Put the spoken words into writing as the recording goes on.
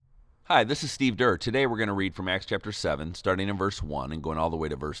Hi, this is Steve Durr. Today we're going to read from Acts chapter 7, starting in verse 1 and going all the way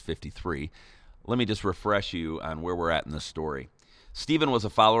to verse 53. Let me just refresh you on where we're at in this story. Stephen was a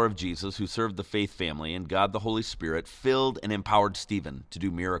follower of Jesus who served the faith family, and God the Holy Spirit filled and empowered Stephen to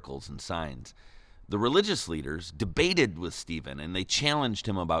do miracles and signs. The religious leaders debated with Stephen, and they challenged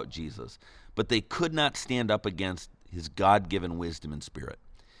him about Jesus, but they could not stand up against his God-given wisdom and spirit.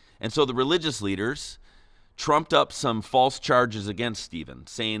 And so the religious leaders trumped up some false charges against Stephen,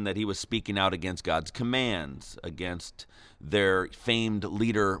 saying that he was speaking out against God's commands, against their famed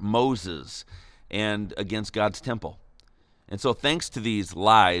leader Moses, and against God's temple. And so thanks to these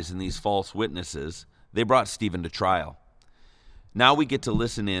lies and these false witnesses, they brought Stephen to trial. Now we get to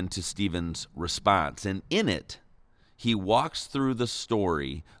listen in to Stephen's response, and in it, he walks through the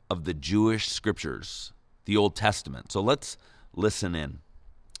story of the Jewish scriptures, the Old Testament. So let's listen in.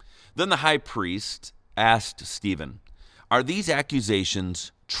 Then the high priest asked Stephen, "Are these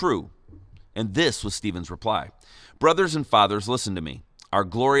accusations true?" And this was Stephen's reply. "Brothers and fathers, listen to me. Our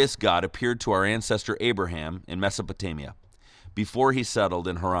glorious God appeared to our ancestor Abraham in Mesopotamia before he settled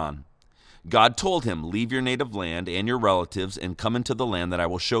in Haran. God told him, 'Leave your native land and your relatives and come into the land that I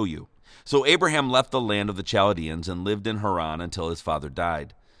will show you.' So Abraham left the land of the Chaldeans and lived in Haran until his father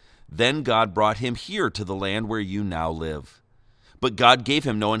died. Then God brought him here to the land where you now live. But God gave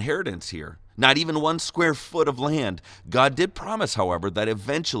him no inheritance here, not even 1 square foot of land. God did promise, however, that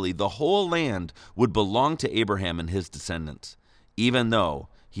eventually the whole land would belong to Abraham and his descendants, even though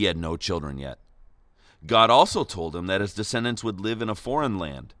he had no children yet. God also told him that his descendants would live in a foreign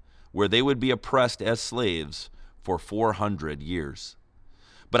land, where they would be oppressed as slaves for 400 years.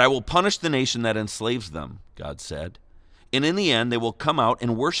 But I will punish the nation that enslaves them," God said, "and in the end they will come out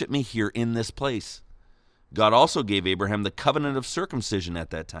and worship me here in this place." God also gave Abraham the covenant of circumcision at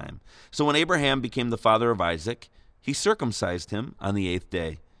that time. So when Abraham became the father of Isaac, he circumcised him on the 8th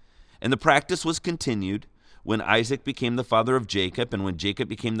day. And the practice was continued when Isaac became the father of Jacob, and when Jacob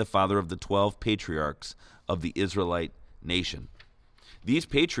became the father of the 12 patriarchs of the Israelite nation. These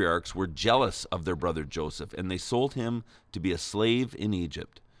patriarchs were jealous of their brother Joseph, and they sold him to be a slave in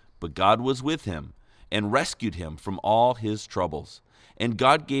Egypt. But God was with him and rescued him from all his troubles. And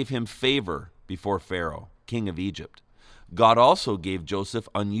God gave him favor before Pharaoh, king of Egypt. God also gave Joseph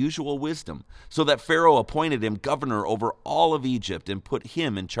unusual wisdom, so that Pharaoh appointed him governor over all of Egypt and put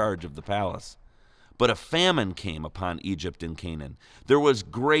him in charge of the palace. But a famine came upon Egypt and Canaan. There was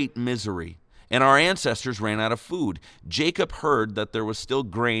great misery, and our ancestors ran out of food. Jacob heard that there was still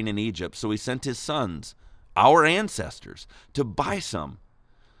grain in Egypt, so he sent his sons, our ancestors, to buy some.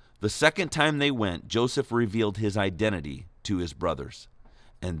 The second time they went, Joseph revealed his identity to his brothers,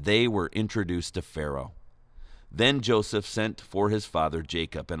 and they were introduced to Pharaoh. Then Joseph sent for his father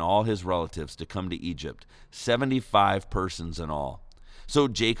Jacob and all his relatives to come to Egypt, 75 persons in all. So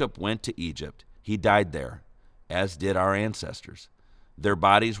Jacob went to Egypt. He died there, as did our ancestors. Their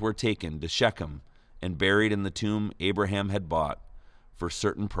bodies were taken to Shechem and buried in the tomb Abraham had bought for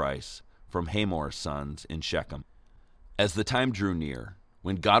certain price from Hamor's sons in Shechem. As the time drew near,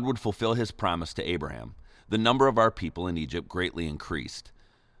 when God would fulfill his promise to Abraham, the number of our people in Egypt greatly increased.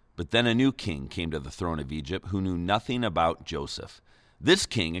 But then a new king came to the throne of Egypt who knew nothing about Joseph. This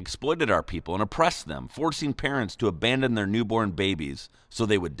king exploited our people and oppressed them, forcing parents to abandon their newborn babies so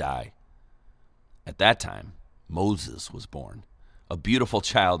they would die. At that time, Moses was born, a beautiful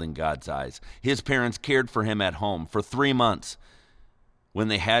child in God's eyes. His parents cared for him at home for 3 months. When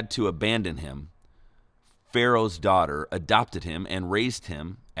they had to abandon him, Pharaoh's daughter adopted him and raised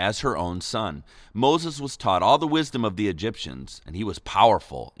him as her own son. Moses was taught all the wisdom of the Egyptians, and he was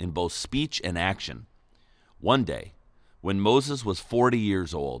powerful in both speech and action. One day, when Moses was 40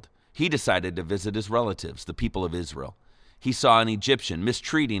 years old, he decided to visit his relatives, the people of Israel. He saw an Egyptian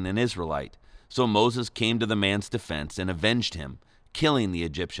mistreating an Israelite, so Moses came to the man's defense and avenged him, killing the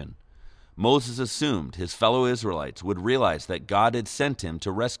Egyptian. Moses assumed his fellow Israelites would realize that God had sent him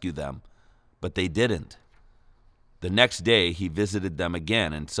to rescue them, but they didn't. The next day he visited them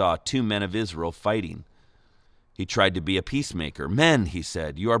again and saw 2 men of Israel fighting. He tried to be a peacemaker. "Men," he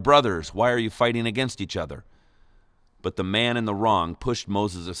said, "you are brothers. Why are you fighting against each other?" But the man in the wrong pushed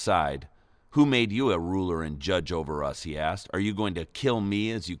Moses aside. "Who made you a ruler and judge over us?" he asked. "Are you going to kill me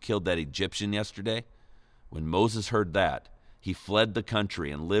as you killed that Egyptian yesterday?" When Moses heard that, he fled the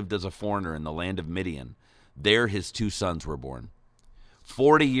country and lived as a foreigner in the land of Midian. There his 2 sons were born.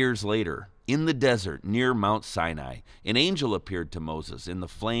 40 years later, in the desert near Mount Sinai, an angel appeared to Moses in the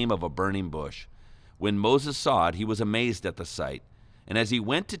flame of a burning bush. When Moses saw it, he was amazed at the sight. And as he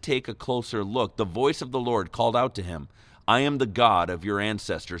went to take a closer look, the voice of the Lord called out to him, "I am the God of your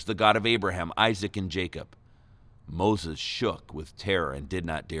ancestors, the God of Abraham, Isaac, and Jacob." Moses shook with terror and did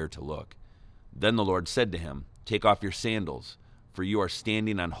not dare to look. Then the Lord said to him, "Take off your sandals, for you are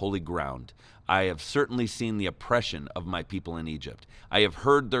standing on holy ground. I have certainly seen the oppression of my people in Egypt. I have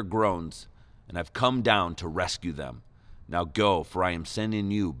heard their groans, and I've come down to rescue them. Now go, for I am sending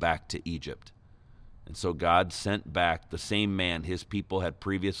you back to Egypt." And so God sent back the same man his people had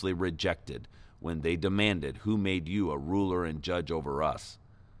previously rejected when they demanded, "Who made you a ruler and judge over us?"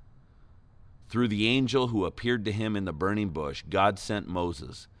 Through the angel who appeared to him in the burning bush, God sent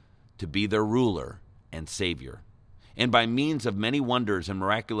Moses to be their ruler and savior. And by means of many wonders and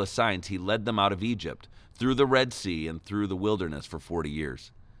miraculous signs, he led them out of Egypt, through the Red Sea and through the wilderness for 40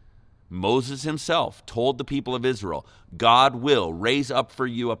 years. Moses himself told the people of Israel, "God will raise up for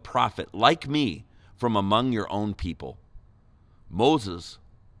you a prophet like me from among your own people." Moses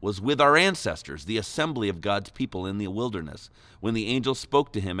was with our ancestors, the assembly of God's people in the wilderness, when the angel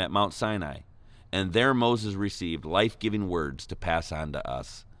spoke to him at Mount Sinai. And there Moses received life-giving words to pass on to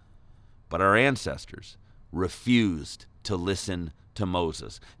us. But our ancestors refused to listen to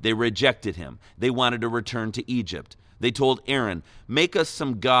Moses. They rejected him. They wanted to return to Egypt. They told Aaron, "Make us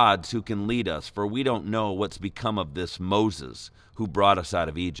some gods who can lead us, for we don't know what's become of this Moses who brought us out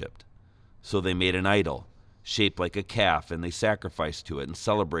of Egypt." So they made an idol, shaped like a calf, and they sacrificed to it and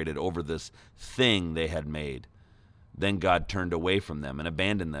celebrated over this thing they had made. Then God turned away from them and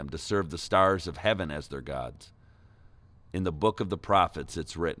abandoned them to serve the stars of heaven as their gods. In the book of the prophets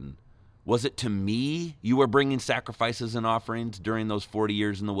it's written, "Was it to me you were bringing sacrifices and offerings during those 40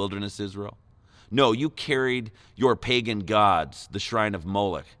 years in the wilderness, Israel? No, you carried your pagan gods, the shrine of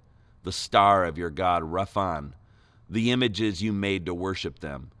Moloch, the star of your god Rephan, the images you made to worship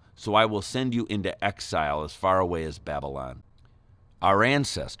them. So I will send you into exile as far away as Babylon." Our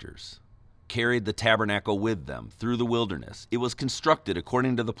ancestors carried the tabernacle with them through the wilderness. It was constructed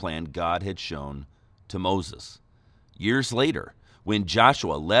according to the plan God had shown to Moses. Years later, when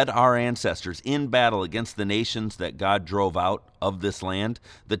Joshua led our ancestors in battle against the nations that God drove out of this land,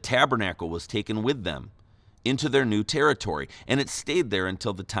 the tabernacle was taken with them into their new territory, and it stayed there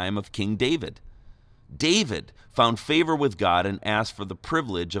until the time of King David. David found favor with God and asked for the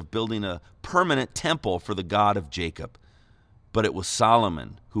privilege of building a permanent temple for the God of Jacob. But it was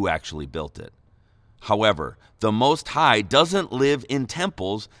Solomon who actually built it. However, the Most High doesn't live in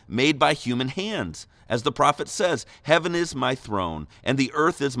temples made by human hands. As the prophet says, "Heaven is my throne, and the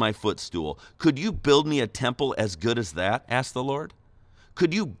earth is my footstool. Could you build me a temple as good as that?" asked the Lord.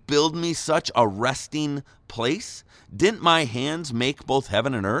 "Could you build me such a resting place? Didn't my hands make both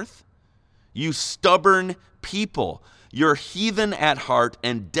heaven and earth? You stubborn people, you're heathen at heart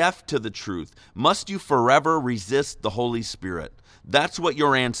and deaf to the truth. Must you forever resist the Holy Spirit? That's what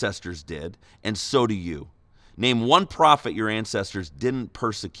your ancestors did, and so do you. Name one prophet your ancestors didn't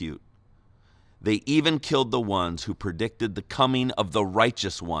persecute. They even killed the ones who predicted the coming of the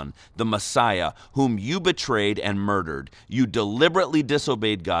righteous one, the Messiah, whom you betrayed and murdered. You deliberately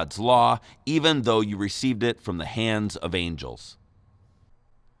disobeyed God's law, even though you received it from the hands of angels."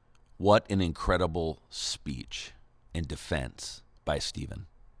 What an incredible speech and defense by Stephen.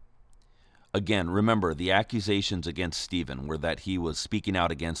 Again, remember, the accusations against Stephen were that he was speaking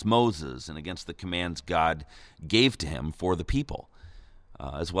out against Moses and against the commands God gave to him for the people,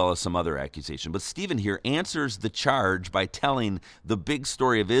 as well as some other accusations. But Stephen here answers the charge by telling the big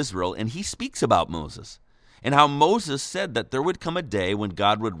story of Israel, and he speaks about Moses and how Moses said that there would come a day when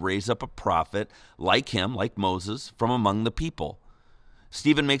God would raise up a prophet like him, like Moses, from among the people.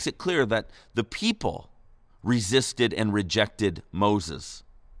 Stephen makes it clear that the people resisted and rejected Moses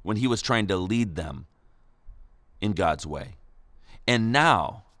when he was trying to lead them in God's way. And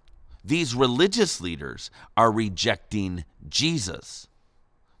now, these religious leaders are rejecting Jesus,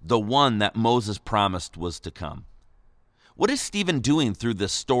 the one that Moses promised was to come. What is Stephen doing through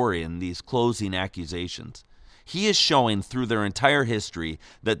this story and these closing accusations? He is showing through their entire history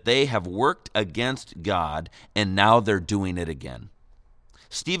that they have worked against God, and now they're doing it again.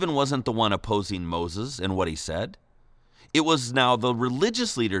 Stephen wasn't the one opposing Moses and what he said. It was now the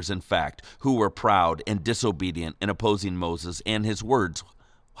religious leaders, in fact, who were proud and disobedient in opposing Moses and his words.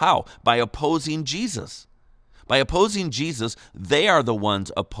 How? By opposing Jesus. By opposing Jesus, they are the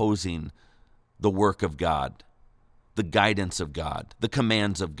ones opposing the work of God, the guidance of God, the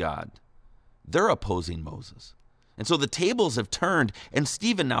commands of God. They're opposing Moses. And so the tables have turned, and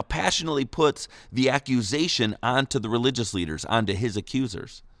Stephen now passionately puts the accusation onto the religious leaders, onto his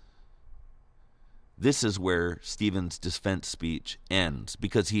accusers. This is where Stephen's defense speech ends,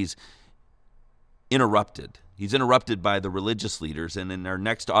 because he's interrupted. He's interrupted by the religious leaders, and in our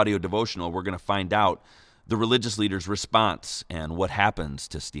next audio devotional, we're going to find out the religious leaders' response and what happens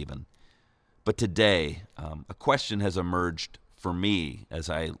to Stephen. But today, a question has emerged for me as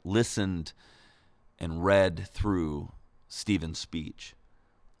I listened and read through Stephen's speech.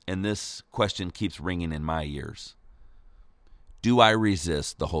 And this question keeps ringing in my ears. Do I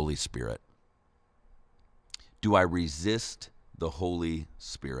resist the Holy Spirit? Do I resist the Holy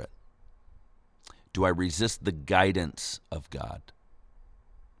Spirit? Do I resist the guidance of God?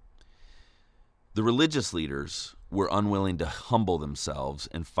 The religious leaders were unwilling to humble themselves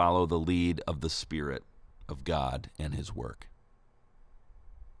and follow the lead of the Spirit of God and His work.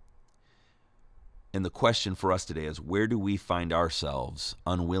 And the question for us today is, where do we find ourselves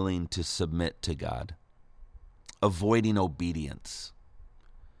unwilling to submit to God, avoiding obedience,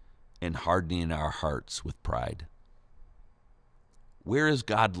 and hardening our hearts with pride? Where is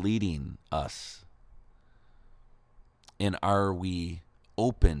God leading us? And are we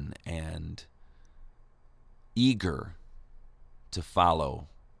open and eager to follow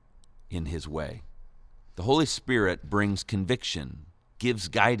in His way? The Holy Spirit brings conviction, gives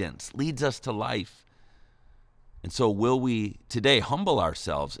guidance, leads us to life. And so will we today humble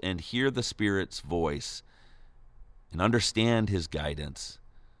ourselves and hear the Spirit's voice and understand His guidance,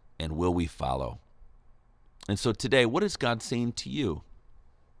 and will we follow? And so today, what is God saying to you?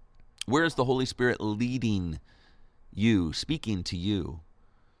 Where is the Holy Spirit leading you, speaking to you?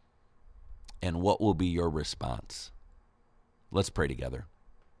 And what will be your response? Let's pray together.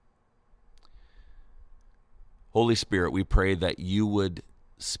 Holy Spirit, we pray that you would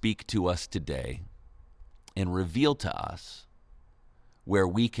speak to us today and reveal to us where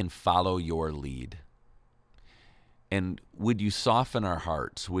we can follow your lead. And would you soften our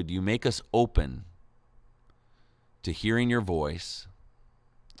hearts? Would you make us open to hearing your voice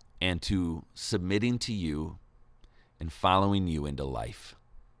and to submitting to you and following you into life?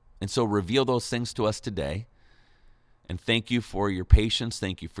 And so reveal those things to us today. And thank you for your patience.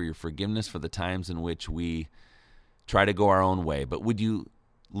 Thank you for your forgiveness for the times in which we try to go our own way. But would you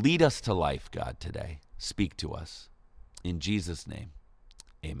lead us to life, God, today? Speak to us. In Jesus' name,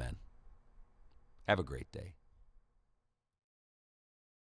 amen. Have a great day.